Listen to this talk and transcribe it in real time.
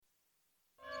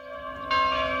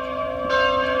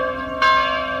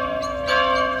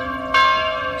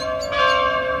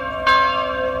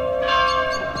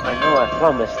I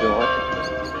promise, Lord,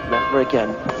 never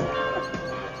again.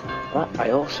 But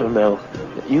I also know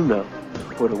that you know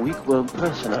what a weak-willed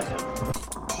person I am.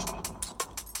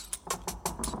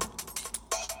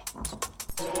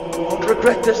 You won't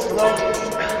regret this, Lord.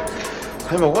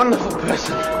 I'm a wonderful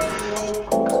person.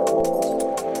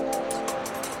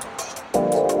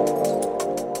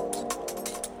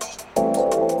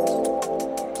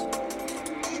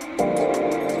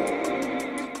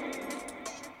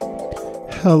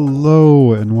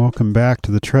 Hello and welcome back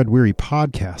to the Tread Weary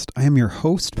podcast. I am your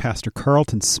host, Pastor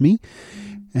Carlton Smee,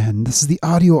 and this is the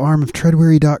audio arm of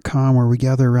treadweary.com where we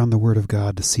gather around the Word of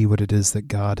God to see what it is that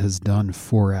God has done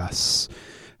for us,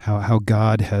 how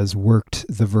God has worked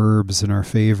the verbs in our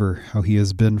favor, how He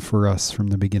has been for us from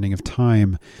the beginning of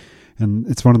time. And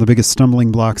it's one of the biggest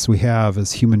stumbling blocks we have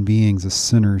as human beings, as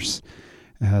sinners,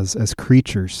 as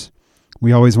creatures.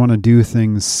 We always want to do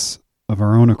things of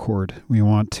our own accord. We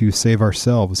want to save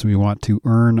ourselves. We want to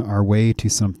earn our way to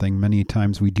something. Many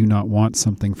times we do not want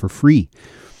something for free.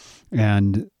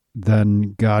 And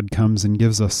then God comes and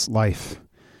gives us life.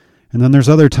 And then there's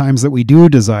other times that we do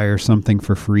desire something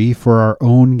for free, for our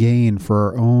own gain, for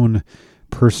our own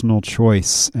personal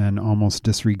choice, and almost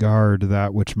disregard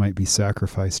that which might be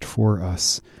sacrificed for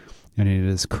us. And it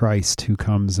is Christ who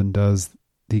comes and does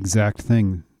the exact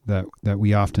thing that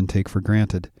we often take for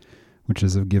granted, which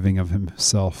is of giving of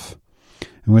himself.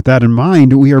 And with that in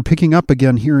mind, we are picking up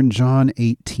again here in John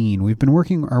 18. We've been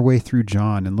working our way through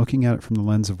John and looking at it from the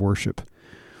lens of worship.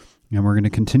 And we're going to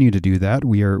continue to do that.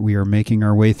 We are making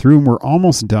our way through, and we're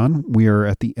almost done. We are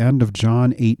at the end of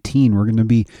John 18. We're going to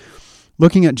be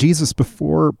looking at Jesus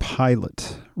before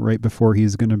Pilate, right before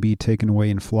he's going to be taken away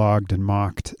and flogged and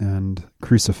mocked and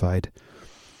crucified.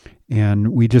 And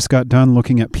we just got done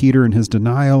looking at Peter and his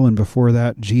denial, and before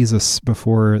that, Jesus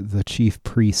before the chief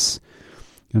priests.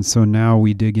 And so now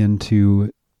we dig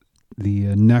into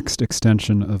the next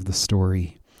extension of the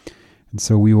story. And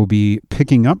so we will be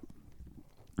picking up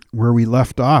where we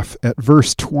left off at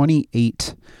verse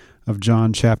 28 of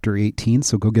John chapter 18.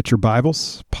 So go get your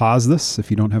Bibles, pause this if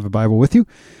you don't have a Bible with you,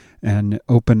 and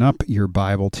open up your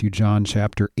Bible to John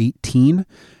chapter 18.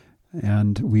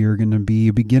 And we are going to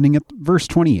be beginning at verse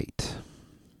 28.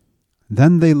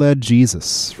 Then they led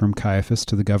Jesus from Caiaphas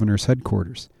to the governor's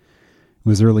headquarters. It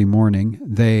was early morning.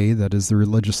 They, that is the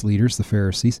religious leaders, the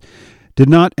Pharisees, did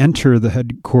not enter the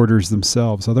headquarters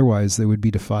themselves, otherwise they would be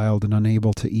defiled and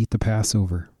unable to eat the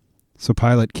Passover. So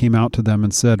Pilate came out to them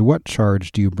and said, "What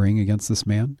charge do you bring against this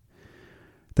man?"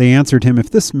 They answered him, "If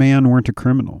this man weren't a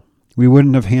criminal, we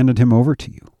wouldn't have handed him over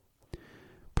to you."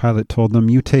 Pilate told them,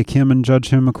 "You take him and judge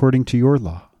him according to your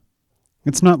law."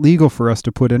 "It's not legal for us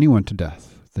to put anyone to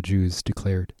death," the Jews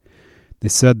declared. They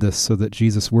said this so that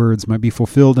Jesus' words might be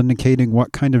fulfilled, indicating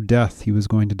what kind of death he was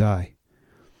going to die.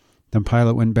 Then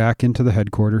Pilate went back into the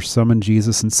headquarters, summoned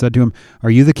Jesus, and said to him,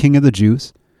 "Are you the king of the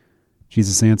Jews?"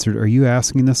 Jesus answered, "Are you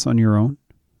asking this on your own,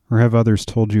 or have others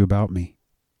told you about me?"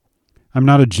 "I'm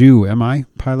not a Jew, am I?"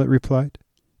 Pilate replied.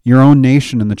 "Your own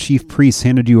nation and the chief priests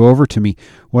handed you over to me.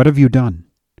 What have you done?"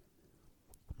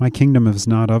 "My kingdom is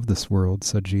not of this world,"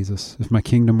 said Jesus. "If my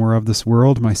kingdom were of this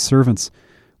world, my servants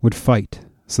would fight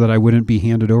so that I wouldn't be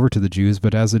handed over to the Jews,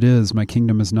 but as it is, my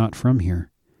kingdom is not from here."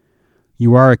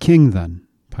 "You are a king, then?"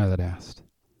 Pilate asked.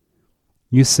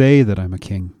 "You say that I'm a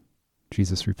king,"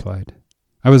 Jesus replied.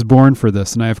 "I was born for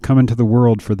this, and I have come into the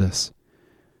world for this,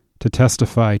 to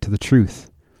testify to the truth.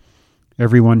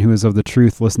 Everyone who is of the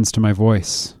truth listens to my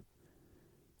voice."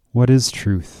 "What is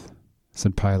truth?"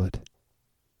 said Pilate.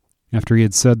 After he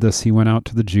had said this, he went out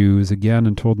to the Jews again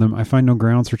and told them, "I find no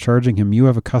grounds for charging him. You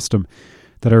have a custom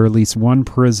that I release one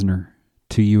prisoner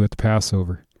to you at the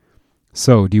Passover.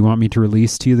 So, do you want me to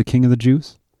release to you the king of the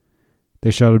Jews?"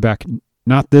 They shouted back,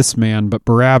 "Not this man, but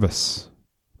Barabbas."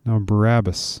 Now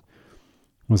Barabbas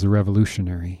was a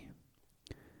revolutionary.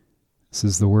 This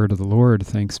is the word of the Lord.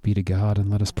 Thanks be to God, and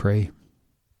let us pray.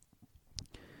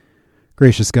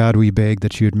 Gracious God, we beg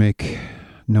that you would make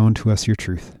known to us your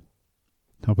truth.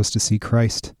 Help us to see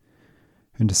Christ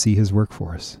and to see his work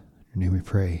for us. In your name we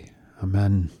pray.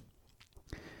 Amen.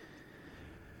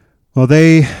 Well,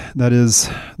 they, that is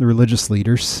the religious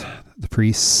leaders, the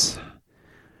priests,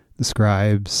 the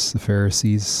scribes, the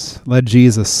Pharisees, led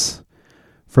Jesus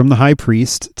from the high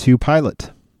priest to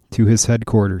Pilate, to his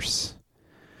headquarters.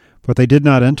 But they did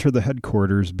not enter the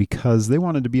headquarters because they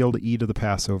wanted to be able to eat of the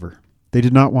Passover. They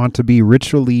did not want to be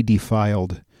ritually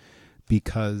defiled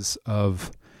because of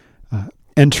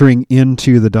entering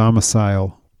into the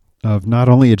domicile of not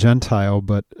only a Gentile,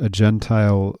 but a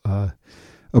Gentile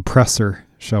oppressor,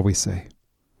 shall we say.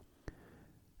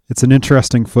 It's an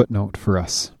interesting footnote for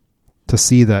us to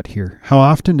see that here. How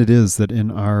often it is that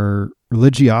in our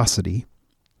religiosity,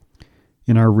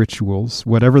 in our rituals,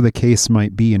 whatever the case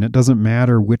might be, and it doesn't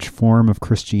matter which form of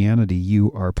Christianity you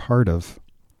are part of,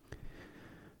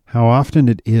 how often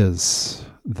it is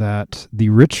that the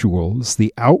rituals,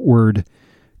 the outward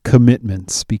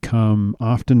commitments, become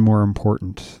often more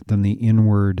important than the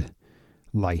inward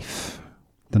life,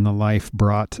 than the life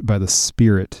brought by the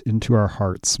Spirit into our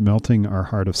hearts, melting our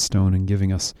heart of stone and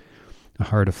giving us a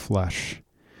heart of flesh.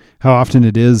 How often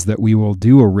it is that we will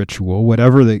do a ritual,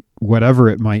 whatever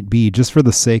it might be, just for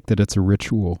the sake that it's a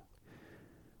ritual,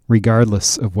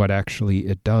 regardless of what actually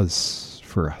it does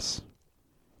for us.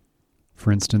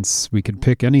 For instance, we could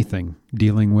pick anything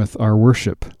dealing with our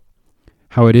worship.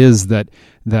 How it is that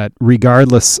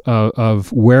regardless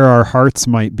of where our hearts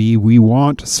might be, we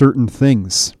want certain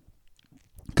things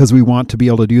because we want to be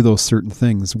able to do those certain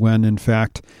things, when in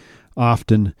fact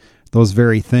often those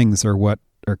very things are what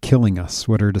are killing us,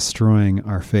 what are destroying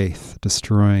our faith,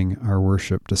 destroying our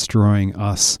worship, destroying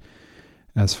us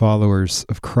as followers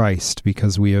of Christ,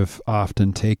 because we have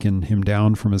often taken him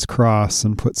down from his cross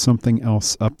and put something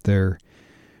else up there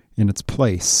in its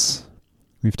place.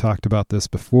 We've talked about this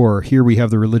before. Here we have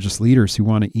the religious leaders who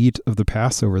want to eat of the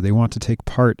Passover. They want to take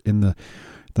part in the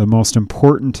most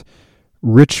important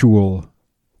ritual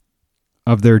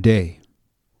of their day.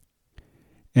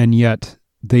 And yet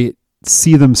they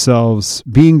see themselves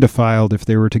being defiled if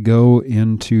they were to go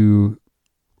into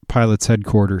Pilate's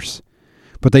headquarters.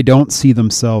 But they don't see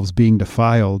themselves being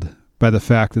defiled by the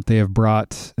fact that they have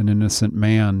brought an innocent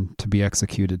man to be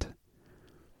executed.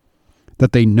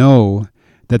 That they know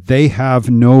that they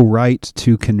have no right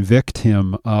to convict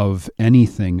him of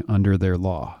anything under their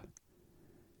law.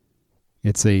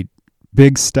 It's a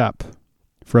big step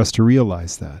for us to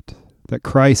realize that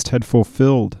Christ had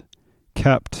fulfilled,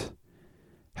 kept,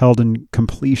 held in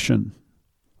completion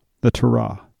the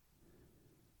Torah,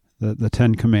 the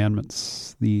Ten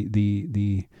Commandments,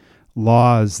 the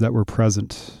laws that were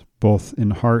present both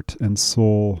in heart and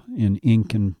soul, in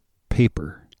ink and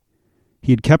paper.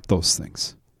 He had kept those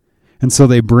things. And so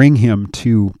they bring him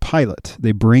to Pilate.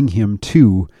 They bring him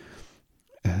to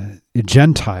a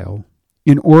Gentile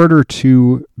in order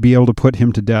to be able to put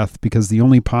him to death, because the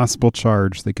only possible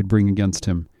charge they could bring against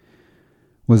him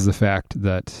was the fact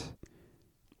that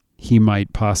he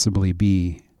might possibly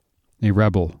be a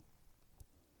rebel.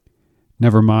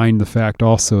 Never mind the fact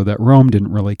also that Rome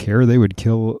didn't really care. They would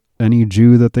kill any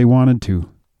Jew that they wanted to.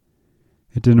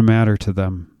 It didn't matter to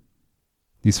them.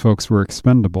 These folks were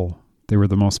expendable. They were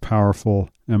the most powerful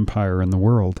empire in the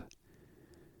world.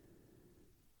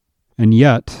 And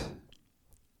yet,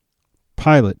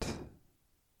 Pilate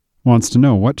wants to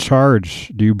know, what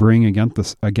charge do you bring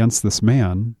against this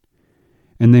man?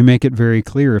 And they make it very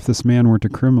clear, if this man weren't a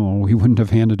criminal, we wouldn't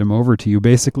have handed him over to you,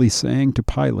 basically saying to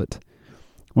Pilate,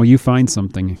 well, you find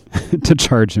something to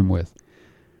charge him with.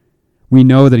 We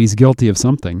know that he's guilty of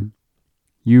something.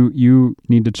 You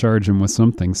need to charge him with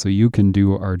something so you can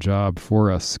do our job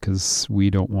for us, because we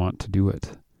don't want to do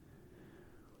it.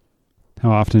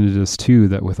 How often it is, too,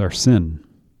 that with our sin,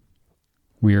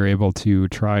 we are able to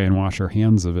try and wash our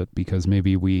hands of it because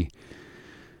maybe we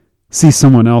see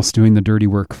someone else doing the dirty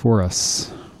work for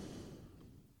us.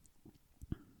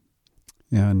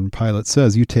 And Pilate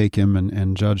says, you take him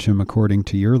and judge him according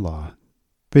to your law.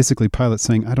 Basically, Pilate's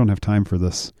saying, I don't have time for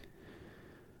this.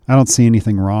 I don't see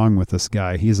anything wrong with this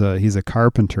guy. He's a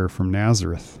carpenter from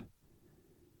Nazareth.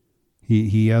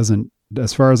 He hasn't,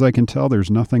 as far as I can tell, there's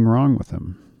nothing wrong with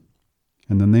him.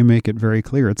 And then they make it very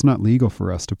clear it's not legal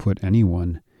for us to put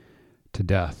anyone to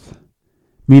death,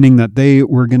 meaning that they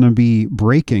were going to be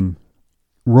breaking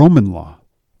Roman law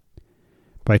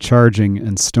by charging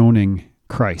and stoning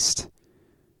Christ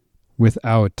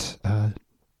without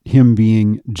him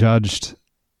being judged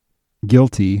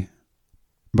guilty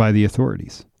by the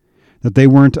authorities. That they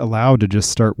weren't allowed to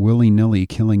just start willy-nilly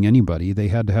killing anybody. They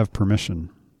had to have permission,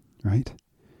 right?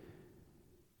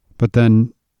 But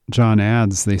then John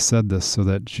adds, they said this so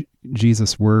that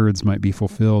Jesus' words might be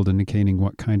fulfilled, indicating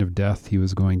what kind of death he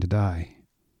was going to die.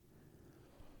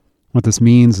 What this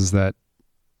means is that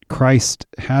Christ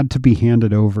had to be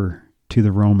handed over to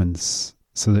the Romans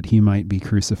so that he might be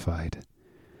crucified.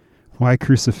 Why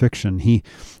crucifixion?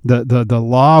 The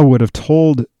law would have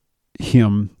told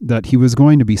him that he was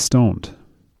going to be stoned.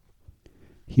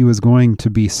 He was going to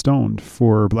be stoned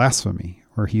for blasphemy,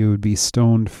 or he would be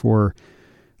stoned for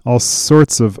all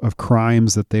sorts of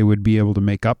crimes that they would be able to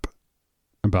make up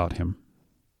about him.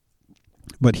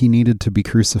 But he needed to be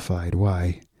crucified.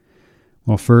 Why?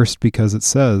 Well, first, because it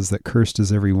says that cursed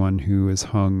is everyone who is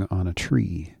hung on a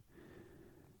tree.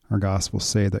 Our Gospels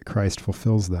say that Christ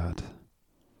fulfills that.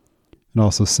 It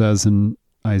also says in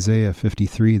Isaiah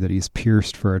 53 that he's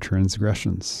pierced for our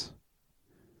transgressions.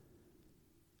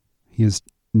 He is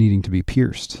needing to be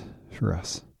pierced for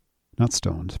us, not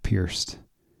stoned, pierced.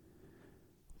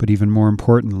 But even more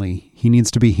importantly, he needs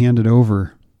to be handed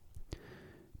over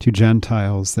to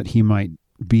Gentiles that he might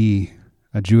be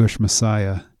a Jewish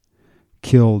Messiah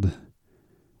killed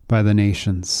by the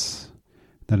nations.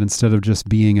 That instead of just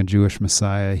being a Jewish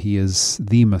Messiah, he is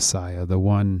the Messiah, the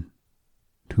one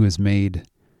who has made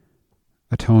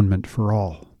atonement for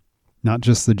all, not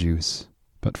just the Jews,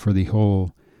 but for the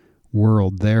whole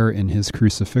world. There in his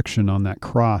crucifixion on that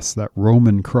cross, that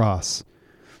Roman cross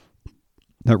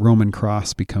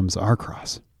becomes our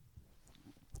cross,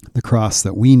 the cross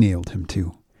that we nailed him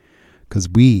to, because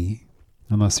we,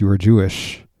 unless you are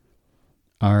Jewish,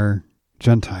 are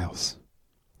Gentiles.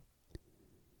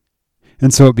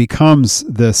 And so it becomes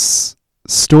this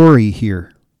story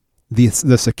here,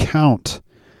 this account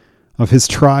of his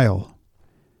trial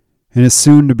and his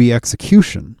soon-to-be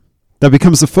execution, that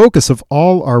becomes the focus of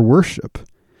all our worship,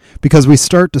 because we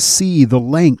start to see the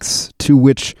lengths to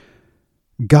which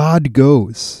God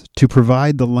goes to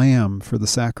provide the lamb for the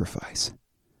sacrifice,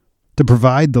 to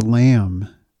provide the lamb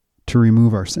to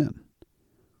remove our sin.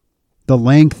 The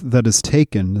length that is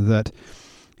taken, that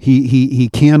he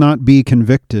cannot be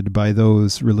convicted by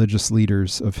those religious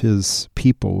leaders of his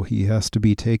people. He has to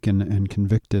be taken and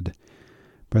convicted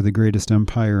by the greatest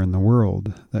empire in the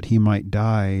world, that he might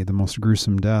die the most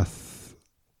gruesome death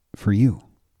for you.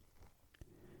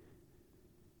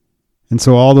 And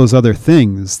so all those other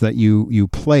things that you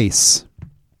place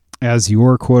as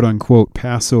your quote-unquote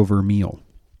Passover meal,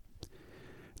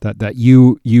 that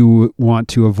you want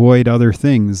to avoid other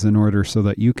things in order so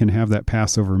that you can have that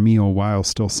Passover meal while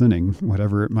still sinning,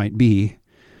 whatever it might be.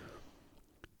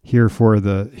 Here for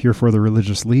the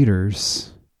religious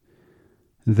leaders,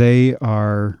 they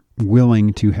are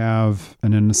willing to have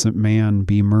an innocent man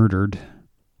be murdered,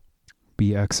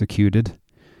 be executed,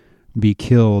 be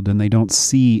killed, and they don't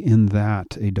see in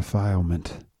that a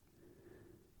defilement.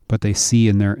 But they see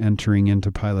in their entering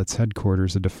into Pilate's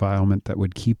headquarters a defilement that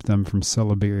would keep them from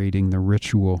celebrating the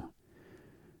ritual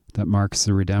that marks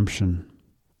the redemption,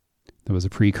 that was a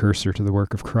precursor to the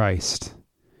work of Christ,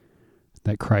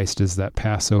 that Christ is that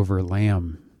Passover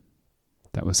lamb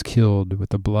that was killed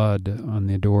with the blood on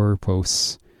the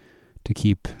doorposts to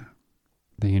keep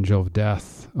the angel of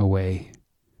death away.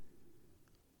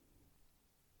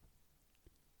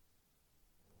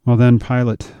 Well, then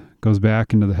Pilate goes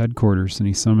back into the headquarters and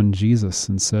he summoned Jesus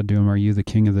and said to him, "Are you the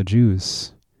king of the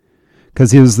Jews?"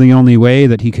 Because it was the only way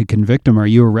that he could convict him. Are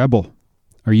you a rebel?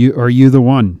 Are you the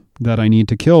one that I need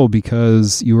to kill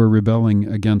because you are rebelling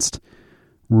against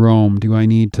Rome? Do I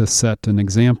need to set an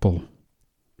example?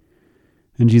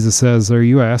 And Jesus says, "Are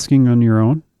you asking on your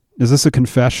own? Is this a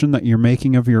confession that you're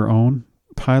making of your own,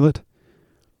 Pilate?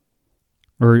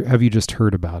 Or have you just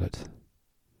heard about it?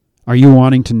 Are you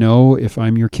wanting to know if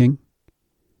I'm your king?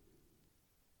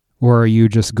 Or are you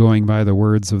just going by the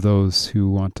words of those who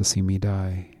want to see me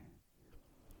die?"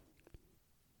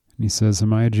 And he says,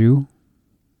 "Am I a Jew?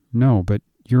 No, but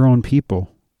your own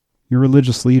people, your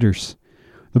religious leaders,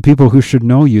 the people who should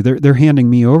know you, they're handing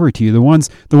me over to you, the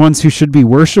ones who should be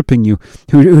worshiping you,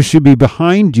 who should be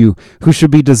behind you, who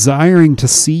should be desiring to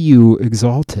see you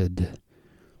exalted.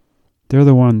 They're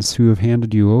the ones who have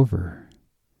handed you over.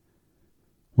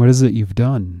 What is it you've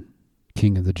done,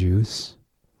 King of the Jews?"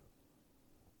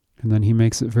 And then he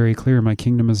makes it very clear, "My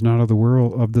kingdom is not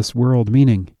of this world,"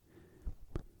 meaning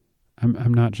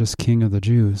I'm not just king of the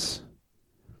Jews.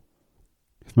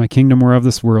 If my kingdom were of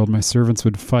this world, my servants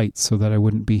would fight so that I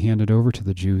wouldn't be handed over to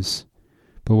the Jews.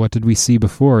 But what did we see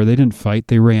before? They didn't fight,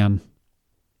 they ran.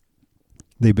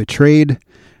 They betrayed,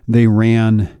 they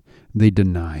ran, they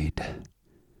denied.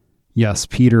 Yes,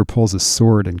 Peter pulls a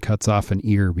sword and cuts off an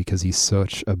ear because he's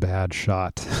such a bad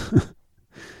shot.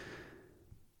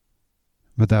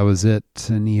 But that was it,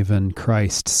 and even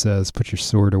Christ says, "Put your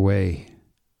sword away,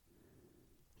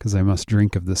 because I must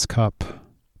drink of this cup."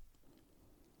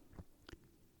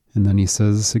 And then he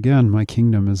says again, "My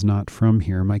kingdom is not from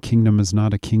here. My kingdom is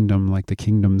not a kingdom like the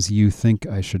kingdoms you think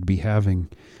I should be having.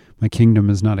 My kingdom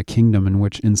is not a kingdom in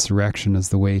which insurrection is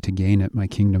the way to gain it. My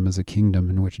kingdom is a kingdom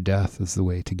in which death is the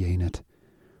way to gain it."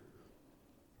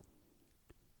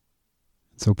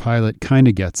 So Pilate kind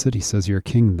of gets it. He says, "You're a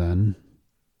king then."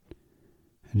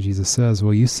 And Jesus says,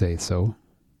 "Well, you say so.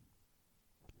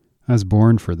 I was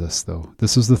born for this, though.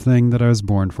 This is the thing that I was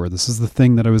born for. This is the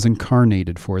thing that I was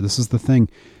incarnated for. This is the thing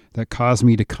that caused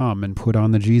me to come and put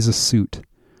on the Jesus suit.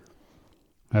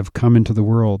 I've come into the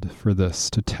world for this,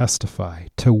 to testify,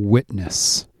 to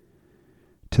witness,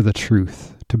 to the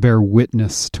truth, to bear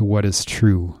witness to what is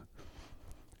true.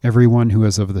 Everyone who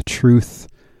is of the truth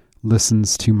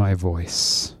listens to my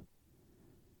voice.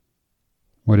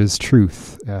 What is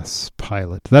truth? Asks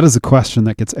Pilate. That is a question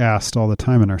that gets asked all the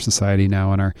time in our society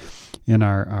now, in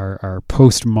our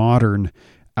postmodern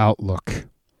outlook,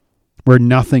 where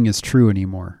nothing is true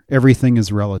anymore. Everything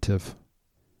is relative.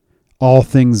 All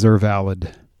things are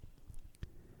valid.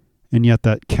 And yet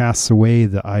that casts away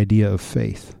the idea of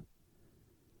faith.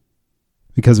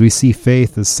 Because we see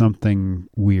faith as something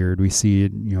weird. We see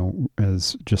it,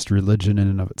 as just religion in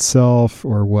and of itself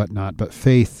or whatnot. But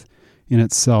faith in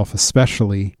itself,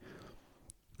 especially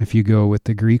if you go with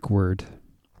the Greek word,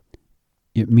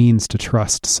 it means to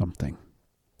trust something.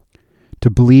 To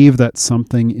believe that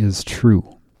something is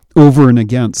true over and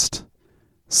against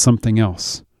something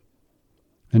else.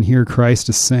 And here Christ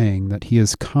is saying that he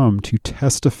has come to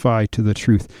testify to the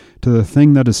truth, to the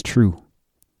thing that is true,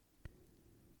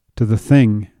 to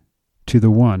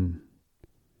the one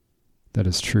that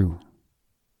is true.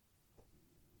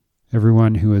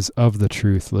 Everyone who is of the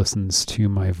truth listens to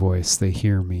my voice. They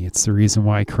hear me. It's the reason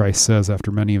why Christ says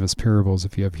after many of his parables,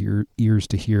 if you have ears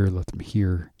to hear, let them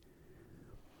hear.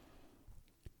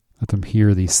 Let them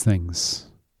hear these things.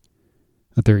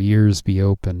 Let their ears be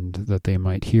opened that they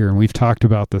might hear. And we've talked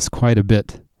about this quite a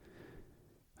bit,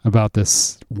 about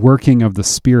this working of the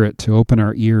Spirit to open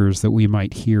our ears that we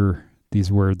might hear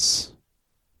these words,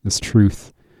 this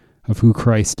truth of who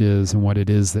Christ is and what it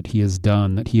is that he has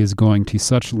done, that he is going to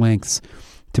such lengths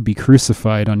to be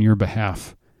crucified on your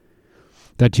behalf,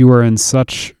 that you are in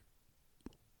such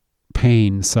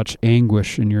pain, such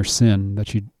anguish in your sin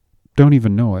that you don't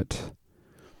even know it.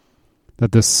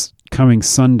 That this coming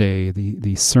Sunday,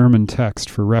 the sermon text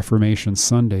for Reformation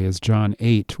Sunday is John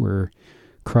 8, where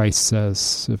Christ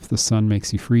says, if the Son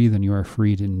makes you free, then you are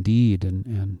freed indeed.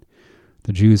 And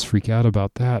the Jews freak out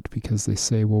about that because they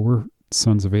say, well, we're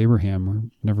sons of Abraham.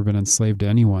 We've never been enslaved to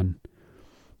anyone.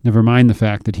 Never mind the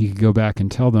fact that he could go back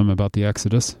and tell them about the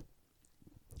Exodus,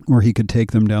 or he could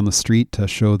take them down the street to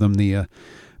show them the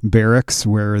barracks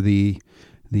where the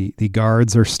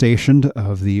guards are stationed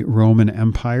of the Roman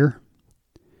Empire,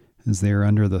 as they are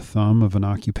under the thumb of an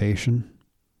occupation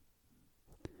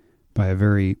by a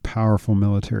very powerful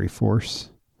military force.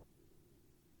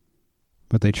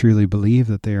 But they truly believe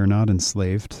that they are not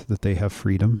enslaved, that they have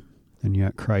freedom. And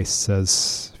yet Christ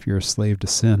says, if you're a slave to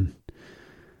sin,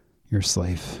 you're a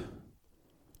slave.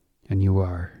 And you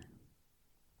are.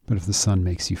 But if the Son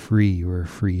makes you free, you are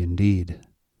free indeed.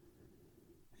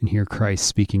 And here Christ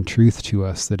speaking truth to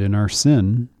us that in our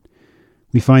sin,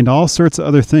 we find all sorts of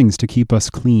other things to keep us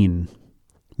clean.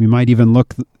 We might even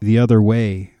look the other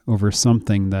way over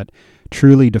something that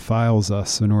truly defiles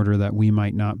us in order that we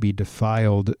might not be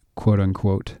defiled, quote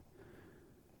unquote,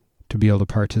 to be able to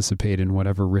participate in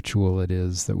whatever ritual it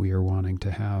is that we are wanting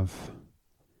to have.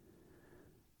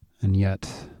 And yet,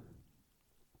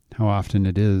 how often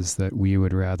it is that we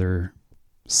would rather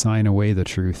sign away the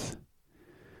truth,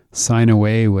 sign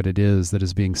away what it is that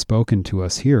is being spoken to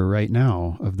us here right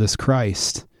now of this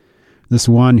Christ, this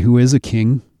one who is a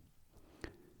king,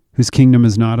 whose kingdom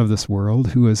is not of this world,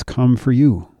 who has come for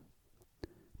you,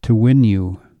 to win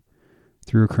you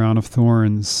through a crown of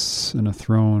thorns and a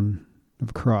throne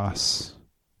of cross,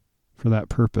 for that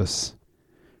purpose,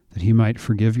 that he might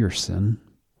forgive your sin,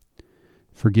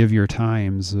 forgive your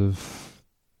times of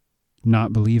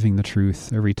not believing the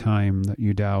truth. Every time that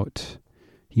you doubt,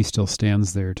 he still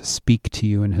stands there to speak to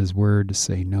you in his word, to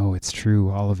say, no, it's true,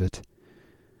 all of it,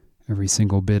 every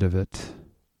single bit of it.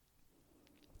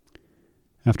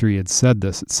 After he had said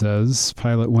this, it says,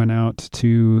 Pilate went out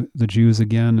to the Jews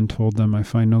again and told them, I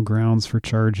find no grounds for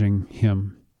charging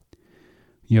him.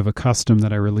 You have a custom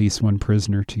that I release one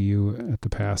prisoner to you at the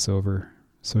Passover.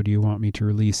 So do you want me to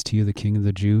release to you the King of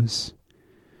the Jews?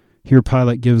 Here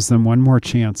Pilate gives them one more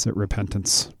chance at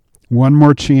repentance. One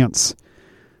more chance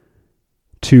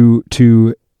to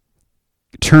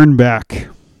turn back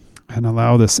and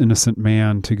allow this innocent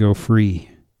man to go free.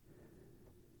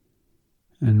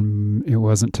 And it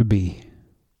wasn't to be.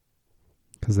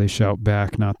 Because they shout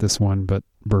back, not this one, but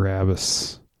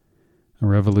Barabbas, a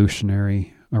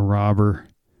revolutionary, a robber,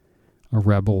 a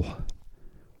rebel,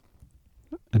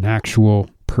 an actual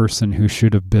person who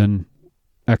should have been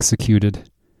executed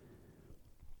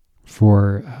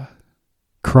for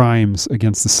crimes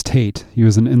against the state. He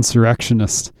was an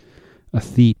insurrectionist, a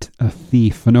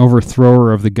thief, an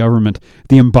overthrower of the government,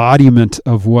 the embodiment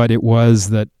of what it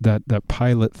was that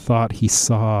Pilate thought he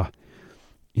saw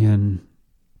in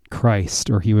Christ,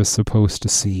 or he was supposed to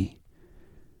see.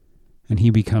 And he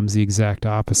becomes the exact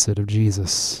opposite of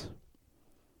Jesus.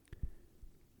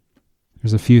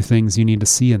 There's a few things you need to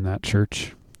see in that,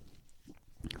 church.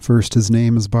 First, his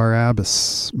name is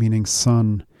Barabbas, meaning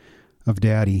son of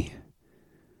daddy.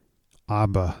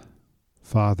 Abba,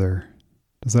 Father.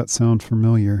 Does that sound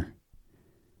familiar?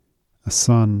 A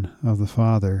son of the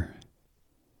Father.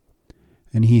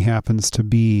 And he happens to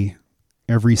be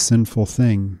every sinful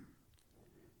thing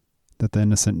that the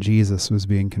innocent Jesus was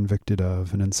being convicted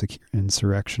of: an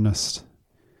insurrectionist,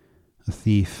 a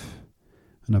thief,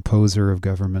 an opposer of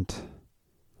government.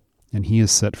 And he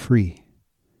is set free,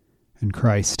 and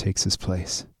Christ takes his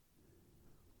place.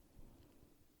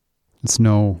 It's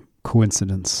no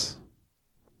coincidence,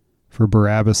 for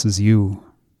Barabbas is you,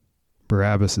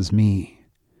 Barabbas is me,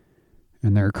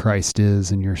 and there Christ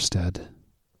is in your stead.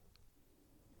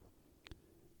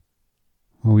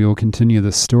 Well, we will continue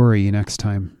this story next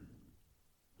time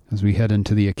as we head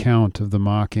into the account of the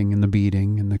mocking and the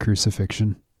beating and the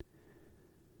crucifixion.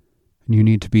 And you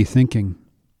need to be thinking,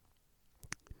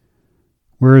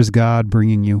 where is God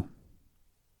bringing you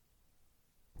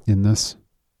in this?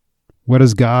 What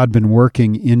has God been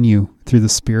working in you through the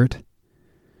Spirit?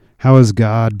 How has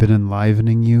God been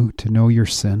enlivening you to know your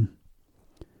sin,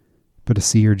 but to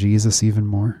see your Jesus even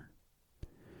more?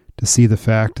 To see the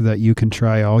fact that you can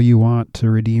try all you want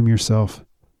to redeem yourself,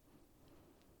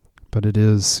 but it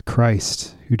is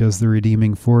Christ who does the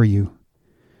redeeming for you,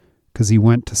 because he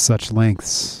went to such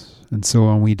lengths. And so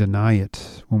when we deny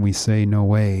it, when we say no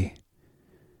way,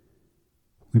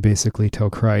 we basically tell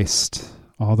Christ,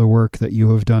 all the work that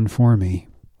you have done for me,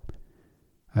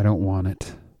 I don't want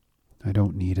it. I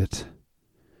don't need it.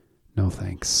 No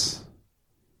thanks.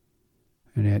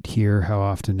 And yet here, how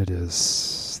often it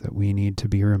is that we need to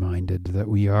be reminded that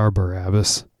we are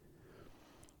Barabbas,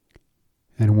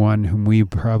 and one whom we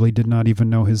probably did not even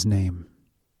know his name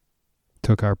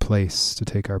took our place to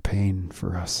take our pain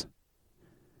for us,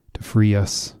 to free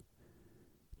us,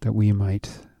 that we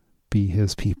might be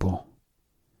his people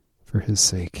for his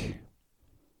sake.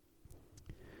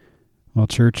 Well,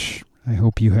 church, I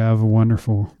hope you have a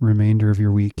wonderful remainder of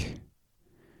your week,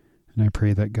 and I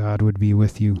pray that God would be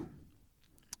with you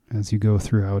as you go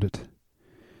throughout it.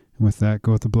 And with that,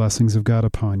 go with the blessings of God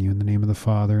upon you, in the name of the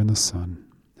Father, and the Son,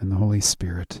 and the Holy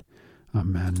Spirit.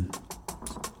 Amen.